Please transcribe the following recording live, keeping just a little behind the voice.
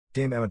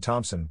Dame Emma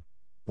Thompson,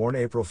 born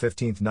April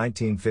 15,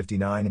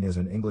 1959, and is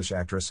an English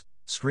actress,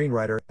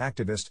 screenwriter,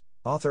 activist,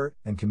 author,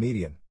 and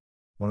comedian.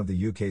 One of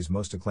the UK's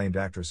most acclaimed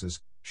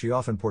actresses, she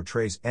often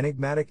portrays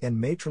enigmatic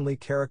and matronly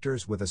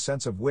characters with a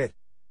sense of wit,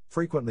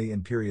 frequently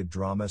in period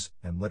dramas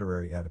and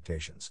literary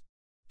adaptations.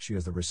 She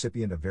is the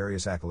recipient of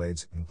various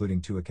accolades,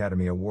 including 2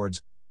 Academy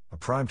Awards, a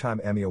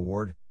Primetime Emmy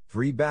Award,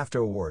 3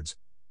 BAFTA Awards,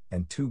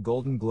 and 2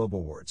 Golden Globe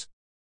Awards.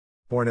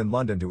 Born in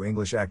London to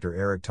English actor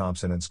Eric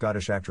Thompson and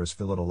Scottish actress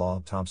Phillida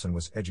Law, Thompson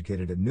was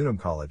educated at Newnham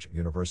College,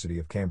 University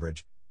of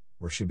Cambridge,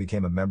 where she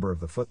became a member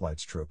of the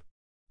Footlights troupe.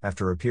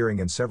 After appearing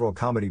in several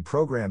comedy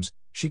programs,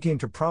 she came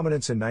to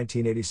prominence in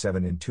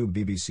 1987 in 2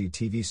 BBC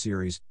TV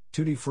series,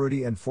 Tutti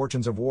Frutti and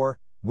Fortunes of War,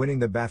 winning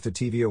the BAFTA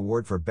TV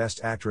Award for Best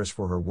Actress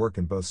for her work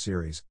in both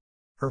series.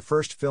 Her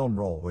first film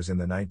role was in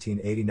the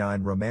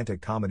 1989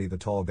 romantic comedy The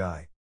Tall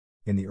Guy.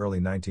 In the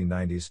early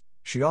 1990s,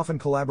 she often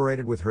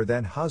collaborated with her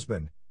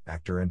then-husband,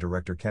 actor and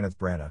director Kenneth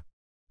Branagh.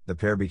 The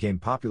pair became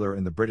popular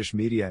in the British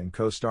media and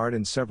co-starred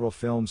in several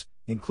films,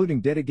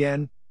 including Dead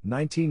Again,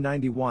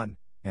 1991,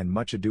 and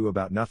Much Ado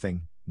About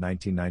Nothing,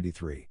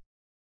 1993.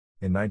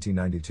 In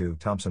 1992,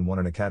 Thompson won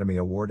an Academy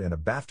Award and a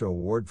BAFTA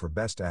Award for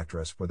Best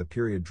Actress for the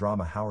period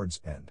drama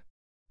Howard's End.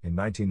 In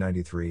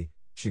 1993,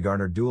 she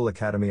garnered dual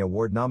Academy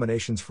Award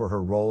nominations for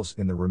her roles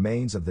in The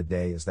Remains of the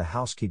Day as the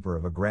housekeeper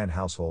of a grand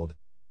household,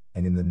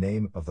 and In the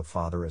Name of the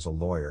Father as a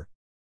lawyer.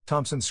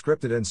 Thompson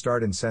scripted and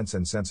starred in Sense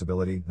and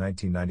Sensibility,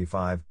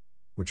 1995,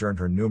 which earned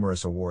her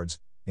numerous awards,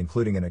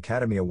 including an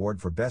Academy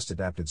Award for Best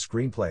Adapted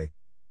Screenplay,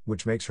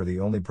 which makes her the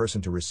only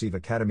person to receive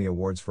Academy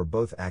Awards for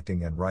both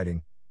acting and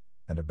writing,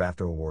 and a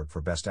BAFTA Award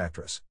for Best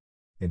Actress.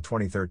 In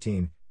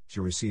 2013, she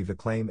received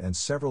acclaim and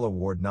several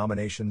award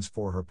nominations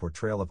for her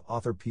portrayal of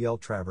author P.L.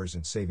 Travers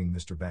in Saving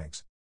Mr.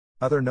 Banks.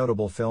 Other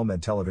notable film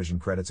and television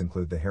credits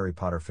include the Harry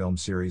Potter film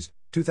series,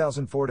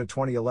 2004 to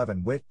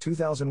 2011, Wit,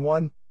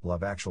 2001,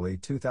 Love Actually,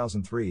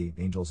 2003,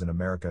 Angels in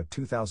America,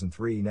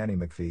 2003, Nanny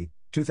McPhee,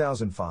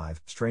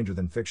 2005, Stranger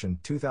Than Fiction,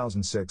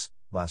 2006,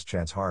 Last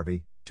Chance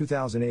Harvey,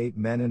 2008,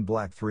 Men in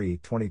Black 3,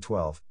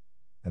 2012,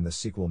 and the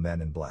sequel Men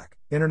in Black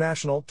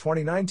International,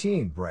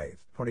 2019, Brave,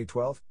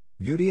 2012,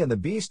 Beauty and the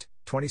Beast,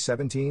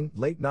 2017,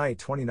 Late Night,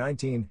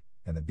 2019,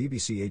 and the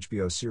BBC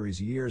HBO series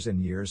Years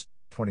and Years,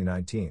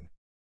 2019.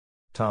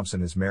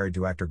 Thompson is married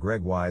to actor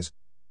Greg Wise,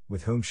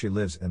 with whom she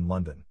lives in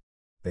London.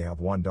 They have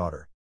 1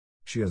 daughter.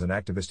 She is an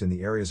activist in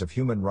the areas of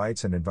human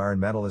rights and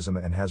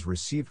environmentalism and has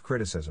received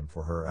criticism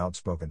for her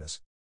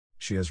outspokenness.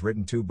 She has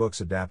written 2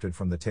 books adapted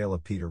from The Tale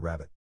of Peter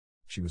Rabbit.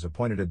 She was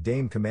appointed a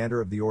Dame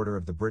Commander of the Order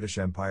of the British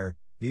Empire,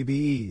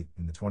 DBE,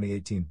 in the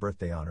 2018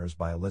 birthday honours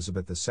by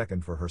Elizabeth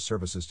II for her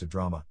services to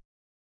drama.